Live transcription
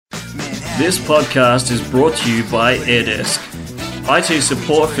This podcast is brought to you by AirDesk, IT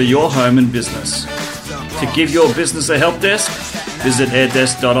support for your home and business. To give your business a help desk, visit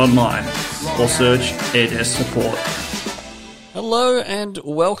airdesk.online or search AirDesk support. Hello and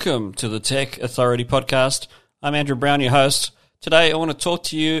welcome to the Tech Authority Podcast. I'm Andrew Brown, your host. Today I want to talk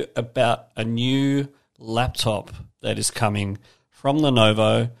to you about a new laptop that is coming from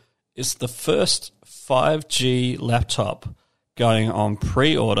Lenovo. It's the first 5G laptop going on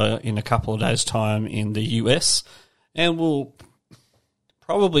pre-order in a couple of days' time in the US and will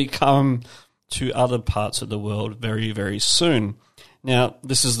probably come to other parts of the world very, very soon. Now,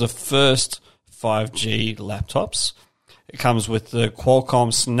 this is the first 5G laptops. It comes with the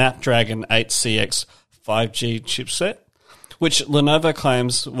Qualcomm Snapdragon 8cx 5G chipset, which Lenovo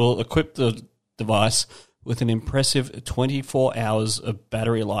claims will equip the device with an impressive 24 hours of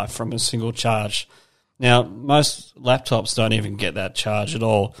battery life from a single charge. Now, most laptops don't even get that charge at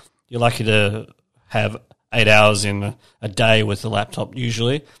all. You're lucky to have 8 hours in a day with the laptop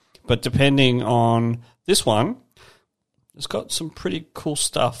usually. But depending on this one, it's got some pretty cool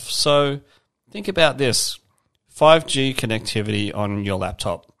stuff. So think about this, 5G connectivity on your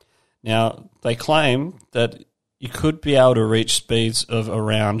laptop. Now, they claim that you could be able to reach speeds of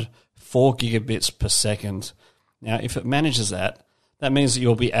around 4 gigabits per second. Now, if it manages that means that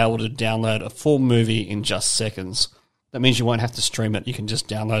you'll be able to download a full movie in just seconds. That means you won't have to stream it. You can just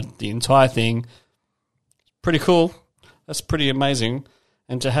download the entire thing. Pretty cool. That's pretty amazing.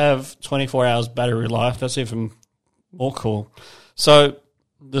 And to have 24 hours battery life, that's even more cool. So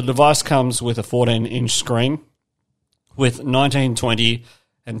the device comes with a 14-inch screen with 1920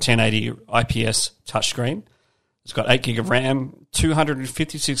 and 1080 IPS touchscreen. It's got 8 gig of RAM,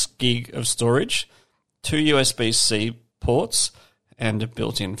 256 gig of storage, 2 USB-C ports, and a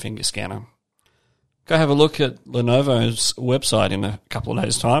built-in finger scanner. Go have a look at Lenovo's website in a couple of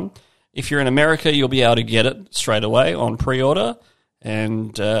days' time. If you're in America, you'll be able to get it straight away on pre-order,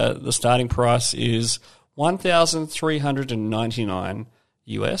 and the starting price is $1,399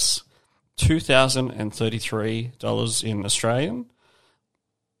 US, $2,033 in Australian,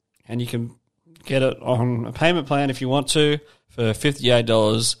 and you can get it on a payment plan if you want to for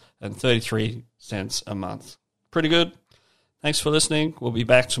 $58.33 a month. Pretty good. Thanks for listening. We'll be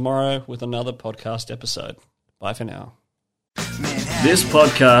back tomorrow with another podcast episode. Bye for now. This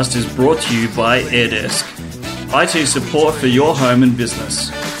podcast is brought to you by AirDesk, IT support for your home and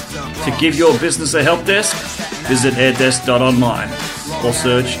business. To give your business a help desk, visit airdesk.online or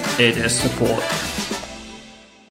search AirDesk support.